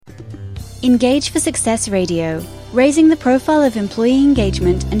Engage for Success Radio, raising the profile of employee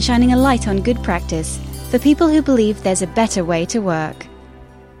engagement and shining a light on good practice for people who believe there's a better way to work.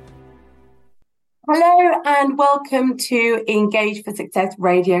 Hello and welcome to Engage for Success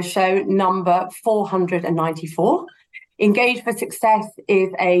radio show number 494. Engage for Success is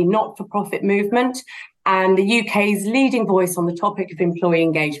a not-for-profit movement and the UK's leading voice on the topic of employee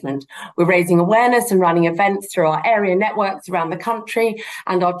engagement. We're raising awareness and running events through our area networks around the country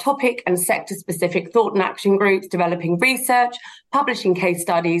and our topic and sector-specific thought and action groups, developing research, publishing case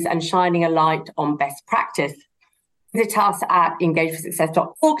studies and shining a light on best practice. Visit us at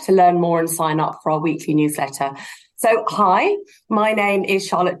engageforsuccess.org to learn more and sign up for our weekly newsletter. So, hi, my name is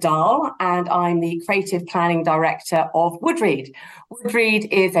Charlotte Dahl and I'm the Creative Planning Director of Woodreed. Woodreed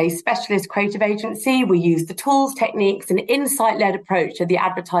is a specialist creative agency. We use the tools, techniques and insight-led approach to the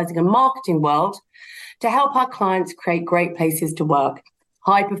advertising and marketing world to help our clients create great places to work,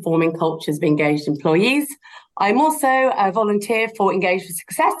 high-performing cultures of engaged employees. I'm also a volunteer for Engage for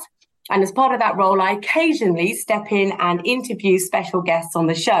Success. And as part of that role, I occasionally step in and interview special guests on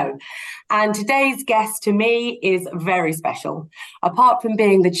the show. And today's guest to me is very special. Apart from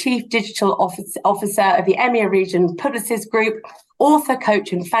being the Chief Digital Officer of the EMEA region Publicis Groupe, author,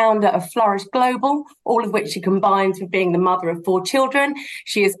 coach and founder of Flourish Global, all of which she combines with being the mother of 4 children,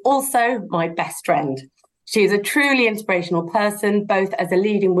 she is also my best friend. She is a truly inspirational person, both as a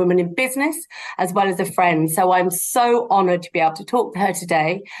leading woman in business as well as a friend. So I'm so honoured to be able to talk to her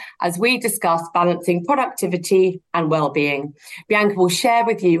today as we discuss balancing productivity and well-being. Bianca will share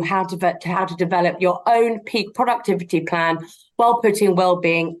with you how to develop your own peak productivity plan while putting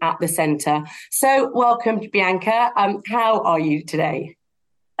well-being at the centre. So welcome to Bianca. How are you today?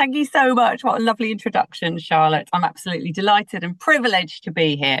 Thank you so much. What a lovely introduction, Charlotte. I'm absolutely delighted and privileged to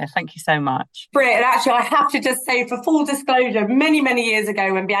be here. Thank you so much. Brilliant. Actually, I have to just say, for full disclosure, many, many years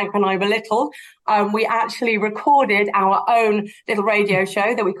ago when Bianca and I were little, we actually recorded our own little radio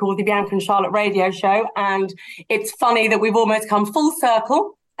show that we called the Bianca and Charlotte radio show. And it's funny that we've almost come full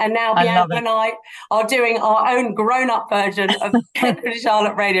circle. And now Bianca and I are doing our own grown-up version of the Bianca and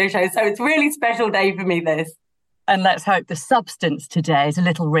Charlotte radio show. So it's a really special day for me, this. And let's hope the substance today is a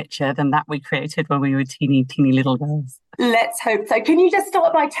little richer than that we created when we were teeny little girls. Let's hope so. Can you just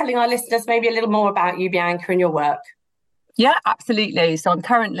start by telling our listeners maybe a little more about you, Bianca, and your work? Yeah, absolutely. So I'm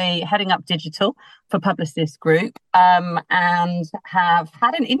currently heading up digital for Publicis Groupe and have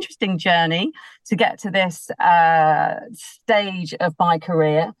had an interesting journey to get to this stage of my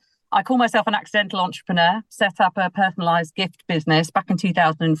career. I call myself an accidental entrepreneur, set up a personalised gift business back in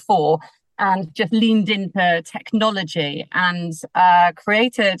 2004. And just leaned into technology and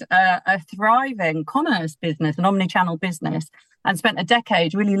created a thriving commerce business, an omni-channel business, and spent a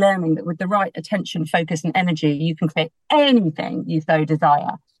decade really learning that with the right attention, focus and energy, you can create anything you so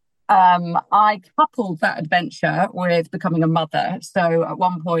desire. I coupled that adventure with becoming a mother. So at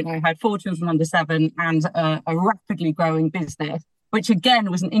one point I had 4 children under 7 and a rapidly growing business, which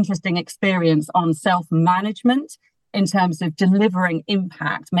again was an interesting experience on self-management in terms of delivering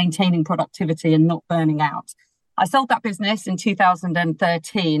impact, maintaining productivity and not burning out. I sold that business in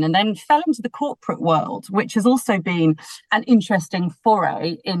 2013 and then fell into the corporate world, which has also been an interesting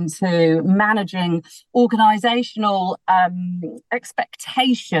foray into managing organisational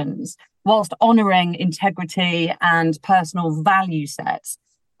expectations whilst honouring integrity and personal value sets.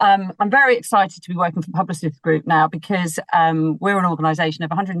 I'm very excited to be working for Publicis Groupe now because we're an organisation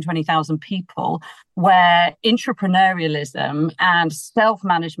of 120,000 people where entrepreneurialism and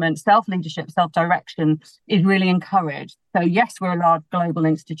self-management, self-leadership, self-direction is really encouraged. So yes, we're a large global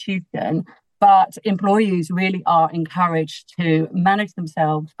institution, but employees really are encouraged to manage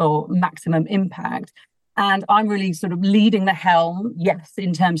themselves for maximum impact. And I'm really sort of leading the helm, yes,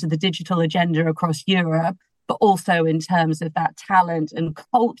 in terms of the digital agenda across Europe, but also in terms of that talent and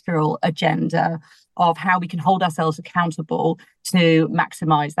cultural agenda of how we can hold ourselves accountable to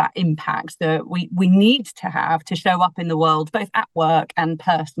maximize that impact that we need to have to show up in the world, both at work and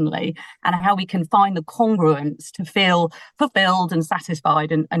personally, and how we can find the congruence to feel fulfilled and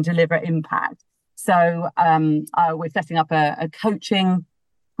satisfied and deliver impact. So we're setting up a coaching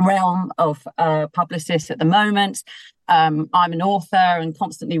realm of Publicis at the moment. I'm an author and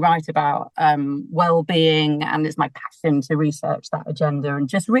constantly write about well-being, and it's my passion to research that agenda and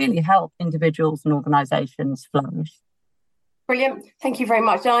just really help individuals and organisations flourish. Brilliant. Thank you very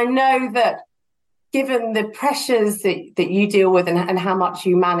much. And I know that given the pressures that you deal with and how much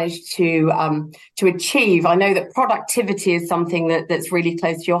you manage to achieve, I know that productivity is something that's really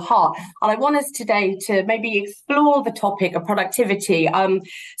close to your heart. And I want us today to maybe explore the topic of productivity,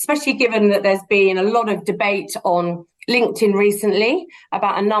 especially given that there's been a lot of debate on LinkedIn recently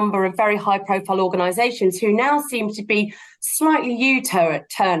about a number of very high-profile organisations who now seem to be slightly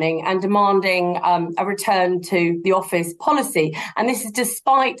U-turning and demanding a return to the office policy. And this is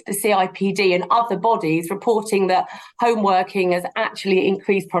despite the CIPD and other bodies reporting that home working has actually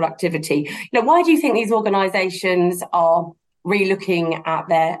increased productivity. Why do you think these organisations are re-looking at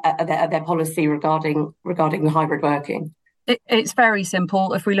their policy regarding the hybrid working? It's very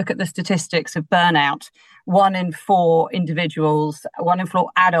simple. If we look at the statistics of burnout, 1 in 4 individuals, 1 in 4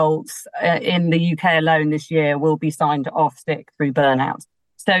 adults in the UK alone this year will be signed off sick through burnout.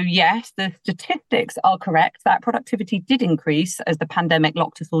 So yes, the statistics are correct that productivity did increase as the pandemic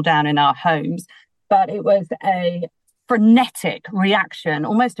locked us all down in our homes, but it was a frenetic reaction,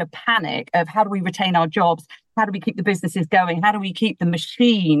 almost a panic of how do we retain our jobs? How do we keep the businesses going? How do we keep the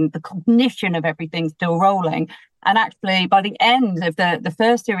machine, the cognition of everything still rolling? And actually, by the end of the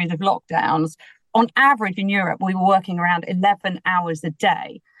first series of lockdowns, on average in Europe, we were working around 11 hours a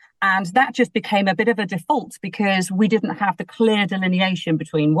day. And that just became a bit of a default because we didn't have the clear delineation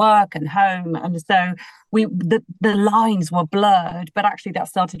between work and home. And so the lines were blurred, but actually that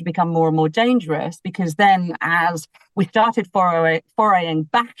started to become more and more dangerous because then as we started foraying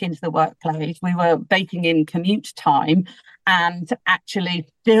back into the workplace, we were baking in commute time and actually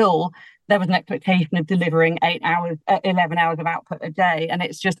still there was an expectation of delivering 11 hours of output a day, and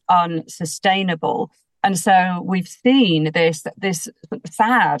it's just unsustainable. And so we've seen this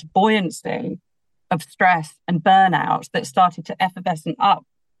sad buoyancy of stress and burnout that started to effervescent up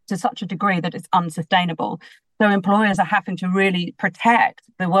to such a degree that it's unsustainable. So employers are having to really protect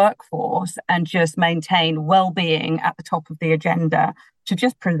the workforce and just maintain well-being at the top of the agenda to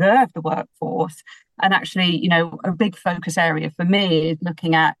just preserve the workforce. And actually, a big focus area for me is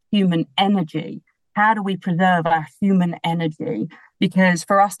looking at human energy. How do we preserve our human energy? Because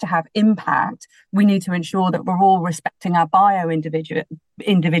for us to have impact, we need to ensure that we're all respecting our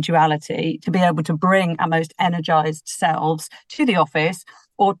individuality to be able to bring our most energized selves to the office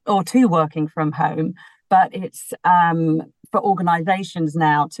or to working from home. But it's for organizations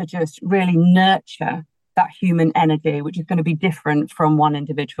now to just really nurture that human energy, which is going to be different from one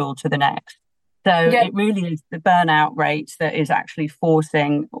individual to the next. So It really is the burnout rate that is actually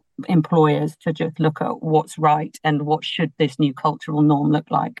forcing employers to just look at what's right and what should this new cultural norm look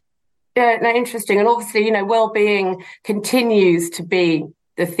like. Yeah, no, interesting. And obviously, well-being continues to be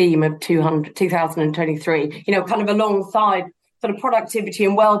the theme of 2023, kind of alongside sort of productivity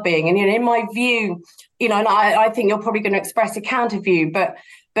and well-being. And, in my view, and I think you're probably going to express a counter view, but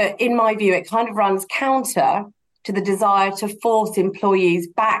in my view, it kind of runs counter to the desire to force employees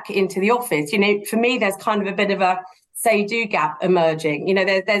back into the office. For me, there's kind of a bit of a say-do gap emerging.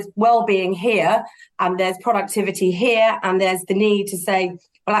 There's well-being here and there's productivity here, and there's the need to say,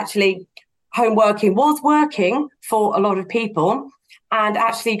 well, actually, home working was working for a lot of people, and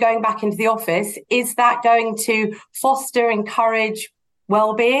actually going back into the office, is that going to foster, encourage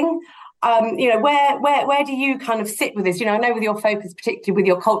well-being? Where do you kind of sit with this? I know with your focus, particularly with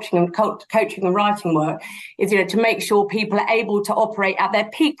your coaching and writing work, is, to make sure people are able to operate at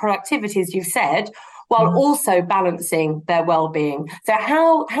their peak productivity, as you've said, while also balancing their well-being. So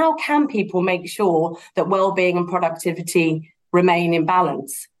how can people make sure that well-being and productivity remain in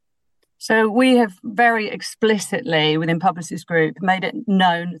balance? So we have very explicitly within Publicis Groupe made it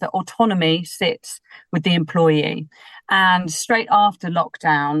known that autonomy sits with the employee. And straight after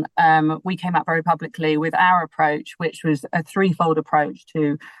lockdown, we came out very publicly with our approach, which was a threefold approach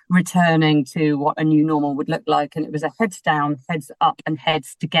to returning to what a new normal would look like. And it was a heads down, heads up and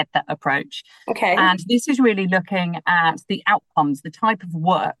heads together approach. Okay. And this is really looking at the outcomes, the type of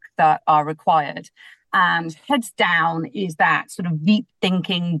work that are required. And heads down is that sort of deep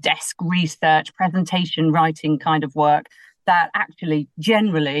thinking, desk research, presentation writing kind of work that actually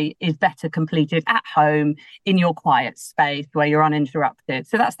generally is better completed at home in your quiet space where you're uninterrupted.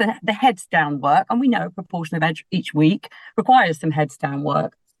 So that's the heads down work. And we know a proportion of each week requires some heads down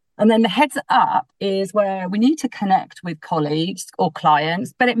work. And then the heads up is where we need to connect with colleagues or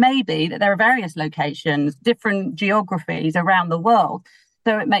clients, but it may be that there are various locations, different geographies around the world.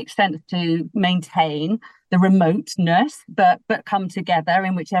 So it makes sense to maintain the remoteness, but come together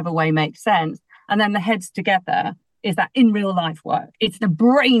in whichever way makes sense. And then the heads together is that in real life work. It's the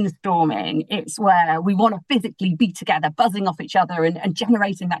brainstorming. It's where we want to physically be together, buzzing off each other and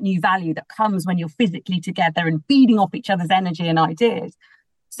generating that new value that comes when you're physically together and feeding off each other's energy and ideas.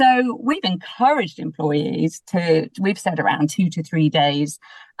 So we've encouraged employees we've said around 2 to 3 days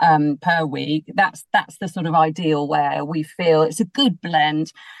per week. That's the sort of ideal where we feel it's a good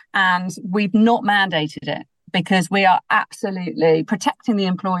blend, and we've not mandated it. because we are absolutely protecting the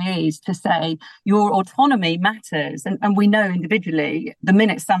employees to say your autonomy matters. And we know individually, the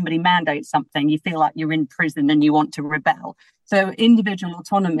minute somebody mandates something, you feel like you're in prison and you want to rebel. So individual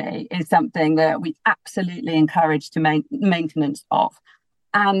autonomy is something that we absolutely encourage to maintenance of.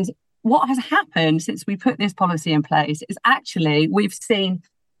 And what has happened since we put this policy in place is actually we've seen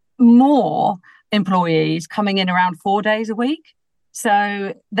more employees coming in around 4 days a week.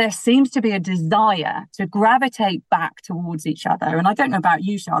 So there seems to be a desire to gravitate back towards each other. And I don't know about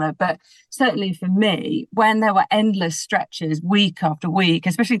you, Charlotte, but certainly for me, when there were endless stretches week after week,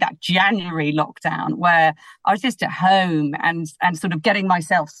 especially that January lockdown where I was just at home and sort of getting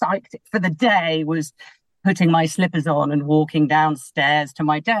myself psyched for the day, was putting my slippers on and walking downstairs to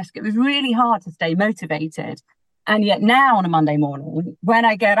my desk. It was really hard to stay motivated. And yet now on a Monday morning, when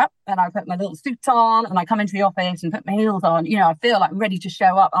I get up and I put my little suit on and I come into the office and put my heels on, I feel like I'm ready to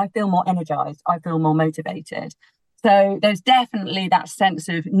show up. I feel more energized. I feel more motivated. So there's definitely that sense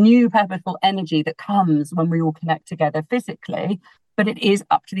of new purposeful energy that comes when we all connect together physically. But it is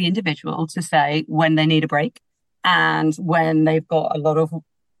up to the individual to say when they need a break and when they've got a lot of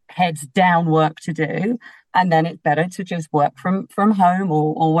heads down work to do. And then it's better to just work from home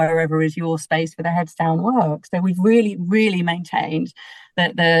or wherever is your space for the heads down work. So we've really, really maintained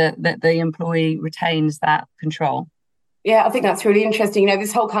that the employee retains that control. Yeah, I think that's really interesting.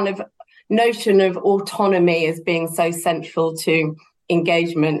 This whole kind of notion of autonomy as being so central to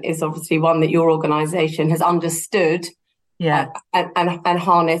engagement is obviously one that your organisation has understood. Yeah, and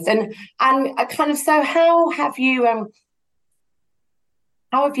harnessed. And kind of, so how have you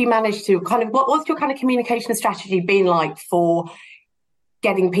managed to kind of, what's your kind of communication strategy been like for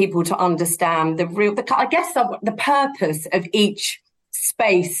getting people to understand the purpose of each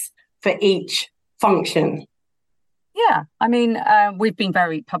space for each function? Yeah, I mean, we've been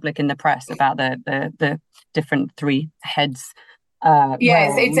very public in the press about the different three heads.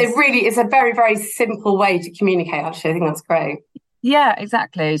 It's a very, very simple way to communicate, actually. I think that's great. Yeah,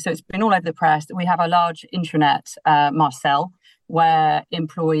 exactly. So it's been all over the press. We have a large intranet, Marcel, where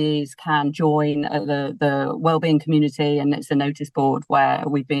employees can join the Wellbeing community, and it's a notice board where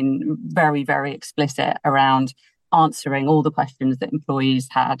we've been very, very explicit around answering all the questions that employees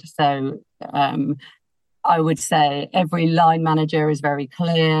had. So I would say every line manager is very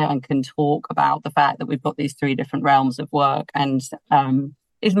clear and can talk about the fact that we've got these three different realms of work, and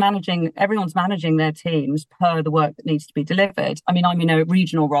everyone's managing their teams per the work that needs to be delivered. I mean, I'm in a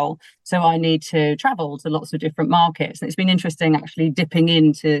regional role, so I need to travel to lots of different markets. And it's been interesting actually dipping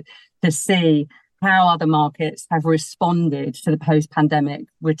into to see how other markets have responded to the post-pandemic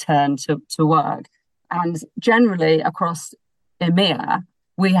return to work. And generally across EMEA,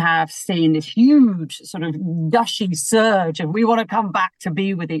 we have seen this huge sort of gushy surge of we want to come back to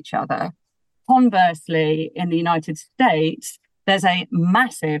be with each other. Conversely, in the United States, there's a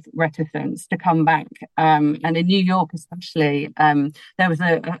massive reticence to come back. And in New York, especially, there was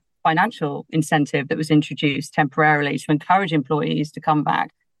a financial incentive that was introduced temporarily to encourage employees to come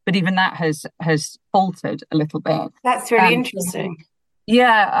back. But even that has faltered a little bit. That's really interesting.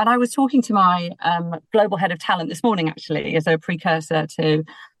 Yeah. And I was talking to my global head of talent this morning, actually, as a precursor to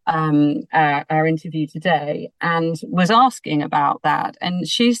our interview today, and was asking about that. And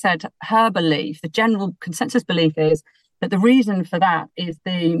she said her belief, the general consensus belief, is that the reason for that is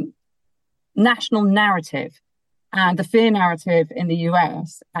the national narrative and the fear narrative in the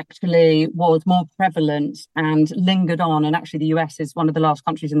US actually was more prevalent and lingered on. And actually, the US is one of the last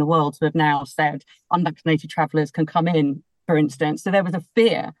countries in the world to have now said unvaccinated travellers can come in, for instance. So there was a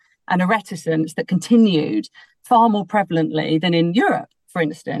fear and a reticence that continued far more prevalently than in Europe, for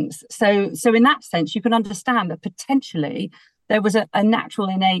instance. So in that sense, you can understand that potentially there was a natural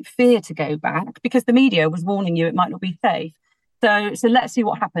innate fear to go back because the media was warning you it might not be safe. So let's see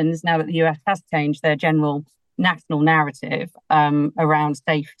what happens now that the US has changed their general national narrative around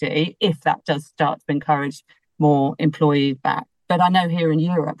safety, if that does start to encourage more employees back. But I know here in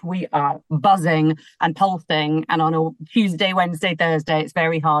Europe, we are buzzing and pulsing. And on a Tuesday, Wednesday, Thursday, it's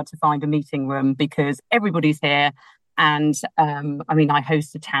very hard to find a meeting room because everybody's here. And I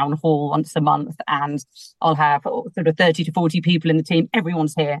host a town hall once a month and I'll have sort of 30 to 40 people in the team.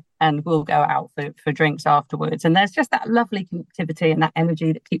 Everyone's here and we'll go out for drinks afterwards. And there's just that lovely connectivity and that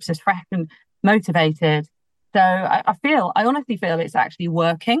energy that keeps us fresh and motivated. So I honestly feel it's actually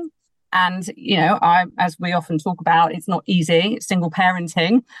working. And, as we often talk about, it's not easy. It's single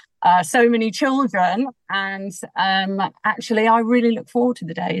parenting, so many children. And actually, I really look forward to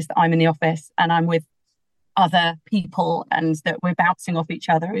the days that I'm in the office and I'm with other people and that we're bouncing off each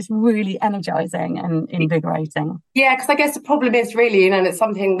other. Is really energizing and invigorating. Yeah, because I guess the problem is really, and it's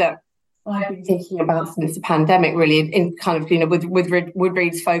something that I've been thinking about since the pandemic, really, in kind of, with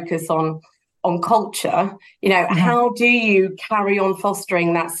Woodreed's focus on culture. How do you carry on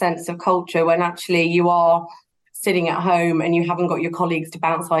fostering that sense of culture when actually you are sitting at home and you haven't got your colleagues to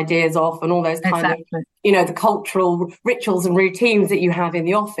bounce ideas off, and all those kind of, the cultural rituals and routines that you have in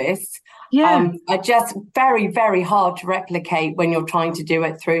the office are just very, very hard to replicate when you're trying to do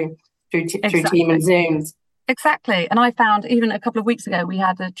it through Team and Zooms. Exactly. And I found even a couple of weeks ago, we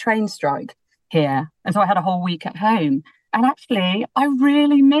had a train strike here. And so I had a whole week at home. And actually, I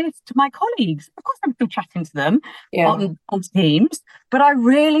really missed my colleagues. Of course, I'm still chatting to them on Teams, but I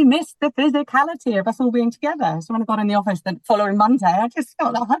really missed the physicality of us all being together. So when I got in the office the following Monday, I just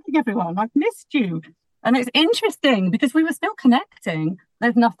felt like hugging everyone. I've missed you. And it's interesting because we were still connecting.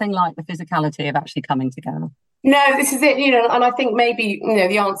 There's nothing like the physicality of actually coming together. No, this is it. And I think maybe,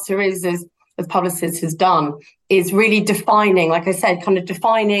 the answer is, as Publicis has done, is really defining, like I said, kind of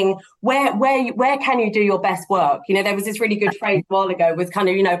defining where can you do your best work. There was this really good phrase a while ago with kind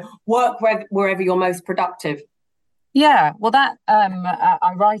of, work wherever you're most productive. Yeah, well, that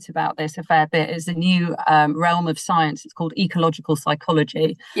I write about this a fair bit. It's a new realm of science. It's called ecological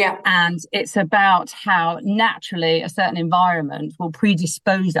psychology. Yeah. And it's about how naturally a certain environment will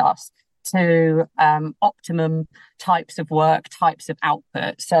predispose us to optimum types of work, types of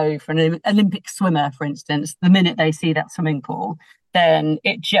output. So for an Olympic swimmer, for instance, the minute they see that swimming pool, then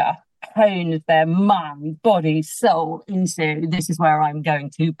it just hones their mind, body, soul into, this is where I'm going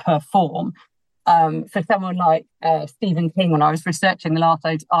to perform. For someone like Stephen King, when I was researching the last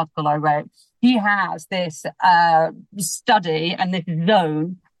article I wrote, he has this study and this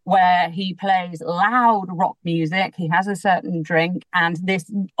zone where he plays loud rock music. He has a certain drink, and this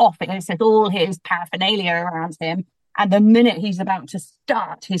office has all his paraphernalia around him. And the minute he's about to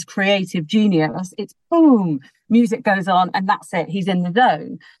start his creative genius, it's boom, music goes on, and that's it. He's in the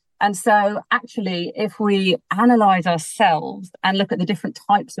zone. And so actually, if we analyze ourselves and look at the different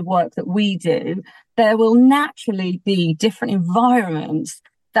types of work that we do, there will naturally be different environments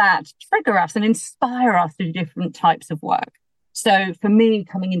that trigger us and inspire us to do different types of work. So for me,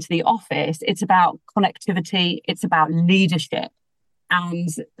 coming into the office, it's about connectivity, it's about leadership. And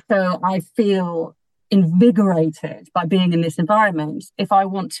so I feel invigorated by being in this environment. If I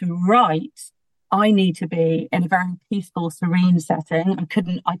want to write, I need to be in a very peaceful, serene setting. I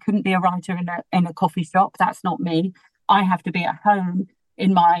couldn't be a writer in a coffee shop. That's not me. I have to be at home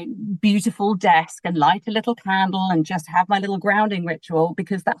in my beautiful desk and light a little candle and just have my little grounding ritual,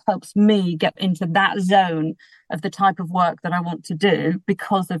 because that helps me get into that zone of the type of work that I want to do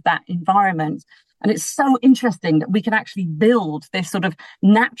because of that environment. And it's so interesting that we can actually build this sort of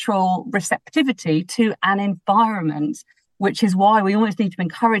natural receptivity to an environment, which is why we always need to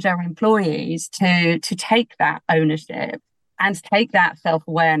encourage our employees to take that ownership and take that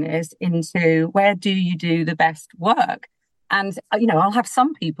self-awareness into where do you do the best work. And, I'll have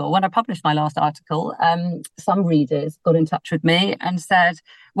some people, when I published my last article, some readers got in touch with me and said,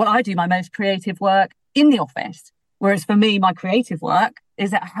 well, I do my most creative work in the office. Whereas for me, my creative work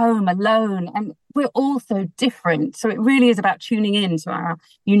is at home alone. And we're all so different. So it really is about tuning in to our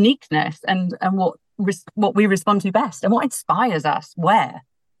uniqueness and what we respond to best and what inspires us where.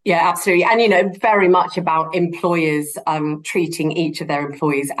 Yeah, absolutely. And, very much about employers treating each of their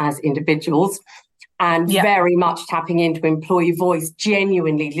employees as individuals. And very much tapping into employee voice,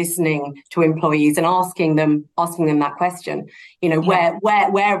 genuinely listening to employees and asking them that question.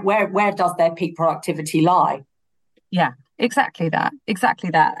 Where does their peak productivity lie? Yeah, exactly that.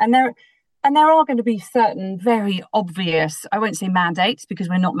 And there are going to be certain very obvious, I won't say mandates because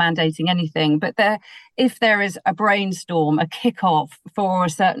we're not mandating anything, but if there is a brainstorm, a kickoff for a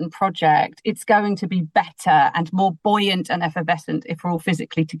certain project, it's going to be better and more buoyant and effervescent if we're all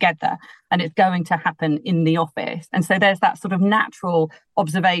physically together, and it's going to happen in the office. And so there's that sort of natural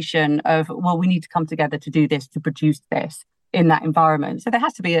observation of, well, we need to come together to do this, to produce this in that environment. So there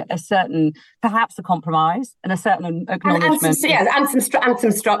has to be a certain, perhaps a compromise and a certain acknowledgement. And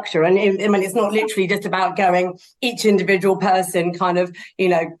some structure. And it's not literally just about going each individual person kind of,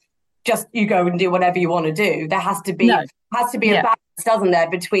 just you go and do whatever you want to do. There has to be a balance, doesn't there,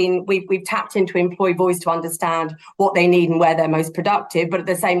 between we've tapped into employee voice to understand what they need and where they're most productive, but at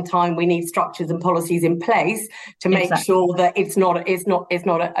the same time we need structures and policies in place to make sure that it's not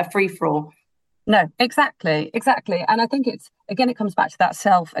a free for all. No, exactly. And I think it comes back to that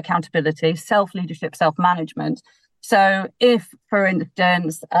self-accountability, self-leadership, self-management. So if, for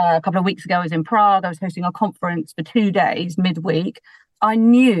instance, a couple of weeks ago I was in Prague, I was hosting a conference for 2 days midweek, I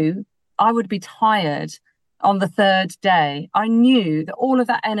knew I would be tired on the third day. I knew that all of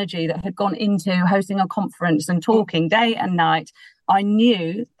that energy that had gone into hosting a conference and talking day and night, I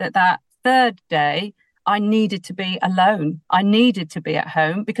knew that third day, I needed to be alone. I needed to be at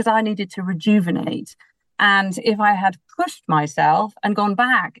home because I needed to rejuvenate. And if I had pushed myself and gone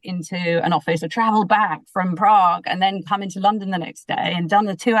back into an office or traveled back from Prague and then come into London the next day and done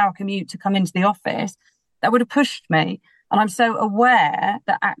a 2-hour commute to come into the office, that would have pushed me. And I'm so aware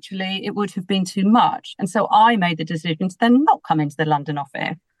that actually it would have been too much. And so I made the decision to then not come into the London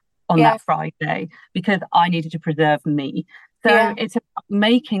office on that Friday because I needed to preserve me. So it's about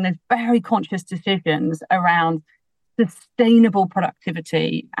making those very conscious decisions around sustainable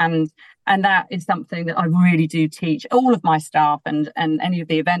productivity. And that is something that I really do teach all of my staff and any of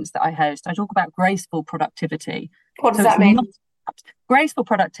the events that I host. I talk about graceful productivity. What does that mean? Graceful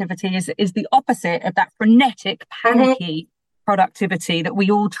productivity is the opposite of that frenetic, panicky productivity that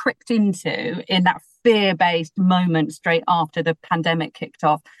we all tricked into in that fear-based moment straight after the pandemic kicked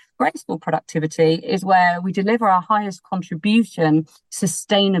off. Graceful productivity is where we deliver our highest contribution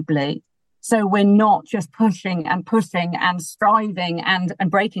sustainably. So we're not just pushing and striving and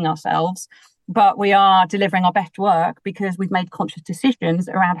breaking ourselves, but we are delivering our best work because we've made conscious decisions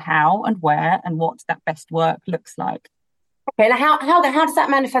around how and where and what that best work looks like. Okay, and how does that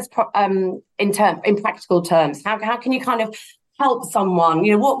manifest in practical terms? How can you kind of help someone?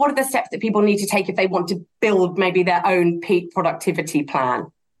 You know, what are the steps that people need to take if they want to build maybe their own peak productivity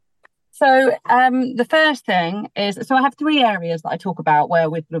plan? So the first thing is, so I have 3 areas that I talk about where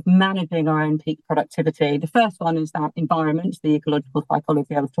we're sort of managing our own peak productivity. The first one is that environment, the ecological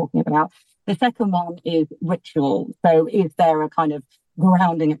psychology I was talking about. The second one is ritual. So is there a kind of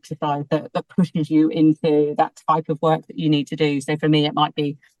grounding exercise that pushes you into that type of work that you need to do? So for me, it might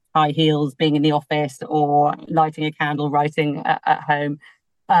be high heels, being in the office, or lighting a candle, writing at home.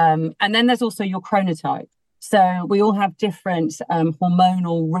 And then there's also your chronotype. So we all have different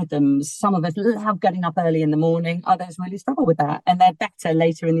hormonal rhythms. Some of us love getting up early in the morning. Others really struggle with that. And they're better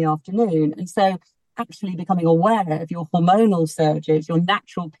later in the afternoon. And so actually becoming aware of your hormonal surges, your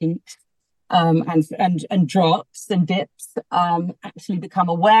natural peaks, and drops and dips, actually become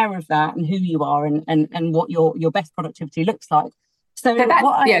aware of that and who you are and what your best productivity looks like. So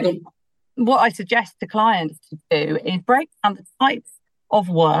what I suggest to clients to do is break down the types of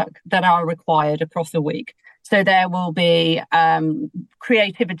work that are required across a week. So there will be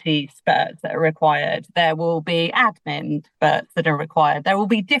creativity spurts that are required. There will be admin spurts that are required. There will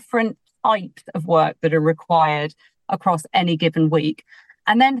be different types of work that are required across any given week.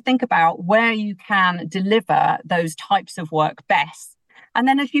 And then think about where you can deliver those types of work best. And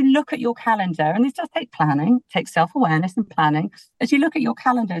then as you look at your calendar, and this does take planning, takes self-awareness and planning, as you look at your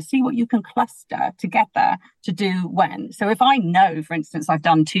calendar, see what you can cluster together to do when. So if I know, for instance, I've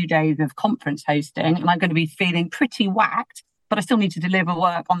done 2 days of conference hosting and I'm going to be feeling pretty whacked, but I still need to deliver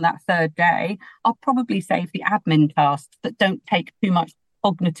work on that third day, I'll probably save the admin tasks that don't take too much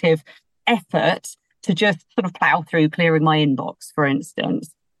cognitive effort to just sort of plow through clearing my inbox, for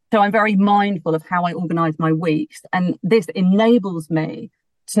instance. So I'm very mindful of how I organize my weeks. And this enables me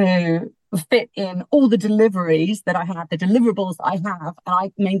to fit in all the deliveries that I have, the deliverables I have, and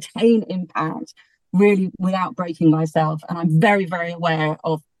I maintain impact really without breaking myself. And I'm very, very aware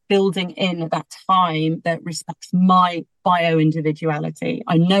of building in that time that respects my bio-individuality.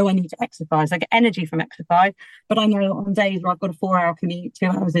 I know I need to exercise. I get energy from exercise, but I know on days where I've got a 4-hour commute, 2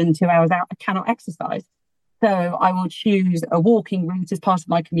 hours in, 2 hours out, I cannot exercise. So I will choose a walking route as part of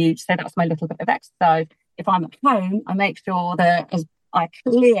my commute. So that's my little bit of exercise. If I'm at home, I make sure that as I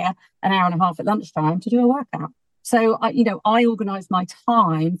clear an hour and a half at lunchtime to do a workout. So I organise my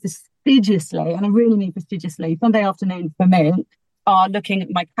time fastidiously, and I really mean fastidiously. Sunday afternoon for me are looking at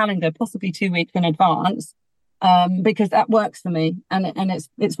my calendar, possibly 2 weeks in advance, because that works for me. And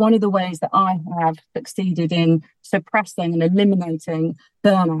it's one of the ways that I have succeeded in suppressing and eliminating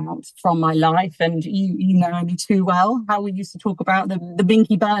burnout from my life. And you know me too well, how we used to talk about the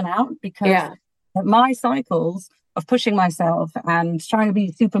binky burnout, because my cycles of pushing myself and trying to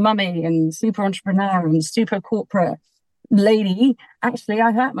be super mummy and super entrepreneur and super corporate lady, actually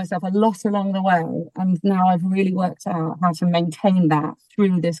I hurt myself a lot along the way, and now I've really worked out how to maintain that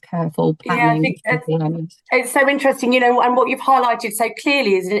through this careful planning. It's so interesting, and what you've highlighted so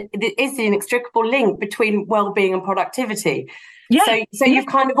clearly is the inextricable link between well-being and productivity. So you've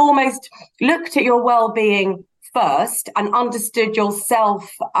kind of almost looked at your well-being first and understood yourself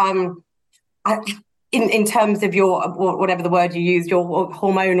in terms of your, whatever the word you use, your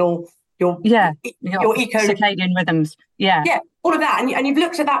hormonal, your circadian rhythms, all of that, and you've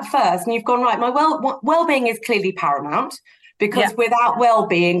looked at that first, and you've gone, right, my well-being is clearly paramount, because without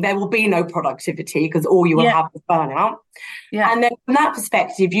well-being there will be no productivity, because all you will have is burnout. And then from that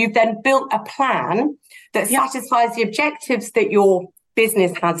perspective, you've then built a plan that satisfies the objectives that you're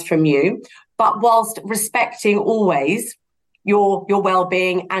business has from you, but whilst respecting always your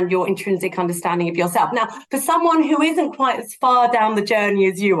well-being and your intrinsic understanding of yourself. Now, for someone who isn't quite as far down the journey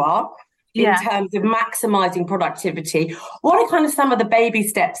as you are, in terms of maximizing productivity, what are kind of some of the baby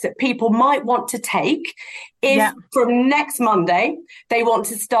steps that people might want to take if from next Monday they want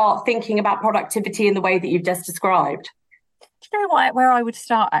to start thinking about productivity in the way that you've just described? Do you know what, where I would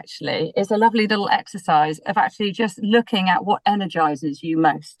start actually is a lovely little exercise of actually just looking at what energizes you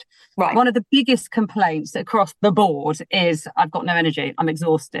most. Right. One of the biggest complaints across the board is I've got no energy, I'm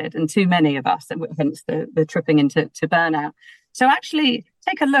exhausted, and too many of us, hence the tripping into burnout. So actually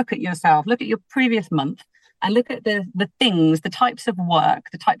take a look at yourself, look at your previous month and look at the things, the types of work,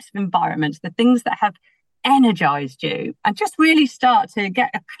 the types of environments, the things that have energized you, and just really start to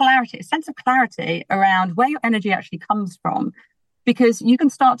get a sense of clarity around where your energy actually comes from, because you can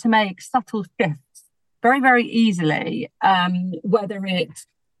start to make subtle shifts very, very easily, whether it's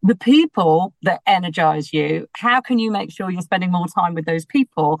the people that energize you, how can you make sure you're spending more time with those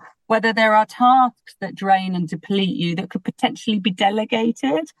people? Whether there are tasks that drain and deplete you that could potentially be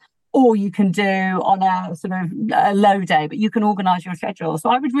delegated, or you can do on a sort of a low day, but you can organize your schedule.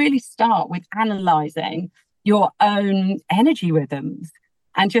 So I would really start with analyzing your own energy rhythms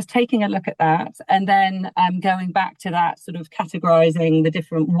and just taking a look at that. And then going back to that, sort of categorizing the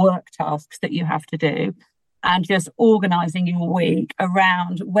different work tasks that you have to do, and just organizing your week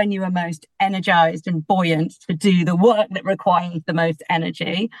around when you are most energized and buoyant to do the work that requires the most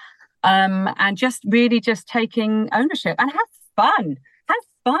energy, and just really just taking ownership and have fun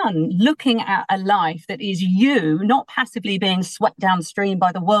looking at a life that is you, not passively being swept downstream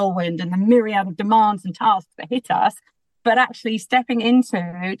by the whirlwind and the myriad of demands and tasks that hit us, but actually stepping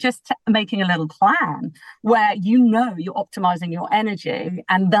into just making a little plan where you're optimizing your energy,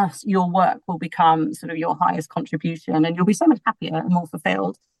 and thus your work will become sort of your highest contribution, and you'll be so much happier and more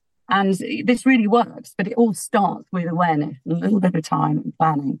fulfilled. And this really works, but it all starts with awareness and a little bit of time and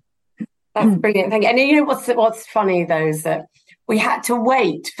planning. That's brilliant. Thank you. And you know what's funny though is that we had to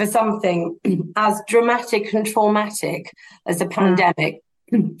wait for something as dramatic and traumatic as the pandemic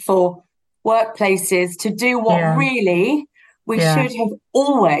for workplaces to do what really we should have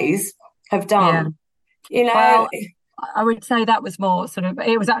always have done. You know, well, I would say that was more sort of,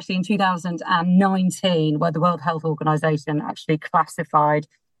 it was actually in 2019 where the World Health Organization actually classified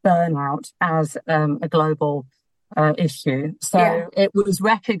burnout as a global issue. So it was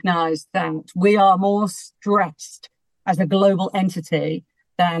recognized that we are more stressed as a global entity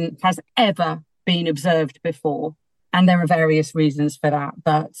than has ever been observed before. And there are various reasons for that,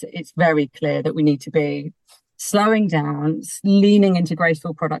 but it's very clear that we need to be slowing down, leaning into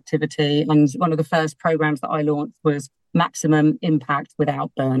graceful productivity. And one of the first programs that I launched was Maximum Impact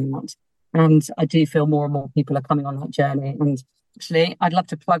Without Burnout. And I do feel more and more people are coming on that journey. And actually, I'd love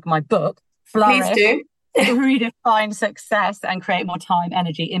to plug my book, Flourish. Please do. Redefine success and create more time,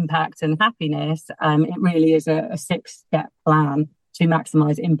 energy, impact and happiness. It really is a 6-step plan to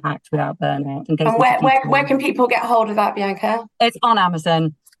maximize impact without burnout. And where can people get hold of that, Bianca? It's on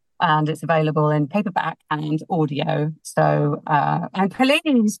Amazon and it's available in paperback and audio. So, and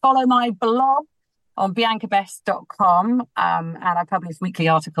please follow my blog on biancabest.com. And I publish weekly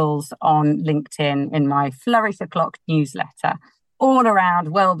articles on LinkedIn in my Flourish O'Clock newsletter, all around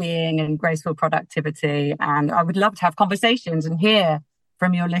well-being and graceful productivity. And I would love to have conversations and hear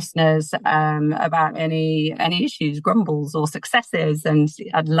from your listeners about any issues, grumbles or successes. And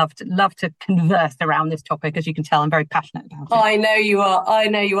I'd love to converse around this topic. As you can tell, I'm very passionate about it. I know you are.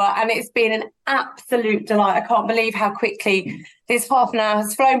 And it's been an absolute delight. I can't believe how quickly this half an hour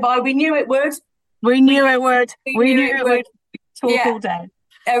has flown by. We knew it would. We knew it would. Talk all day.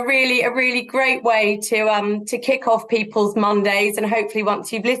 A really great way to kick off people's Mondays, and hopefully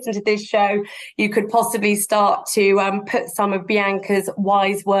once you've listened to this show, you could possibly start to put some of Bianca's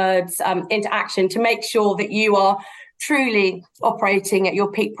wise words into action to make sure that you are truly operating at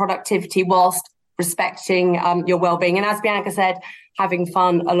your peak productivity whilst respecting your well-being. And as Bianca said, having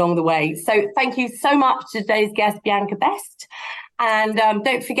fun along the way. So thank you so much to today's guest, Bianca Best. And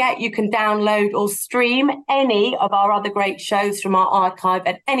don't forget, you can download or stream any of our other great shows from our archive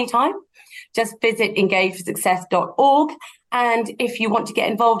at any time. Just visit engageforsuccess.org. And if you want to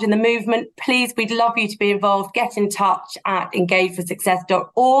get involved in the movement, please, we'd love you to be involved. Get in touch at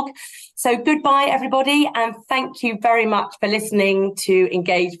engageforsuccess.org. So goodbye, everybody. And thank you very much for listening to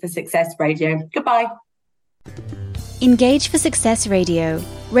Engage for Success Radio. Goodbye. Engage for Success Radio,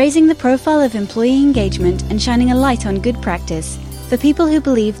 raising the profile of employee engagement and shining a light on good practice for people who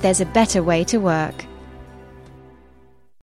believe there's a better way to work.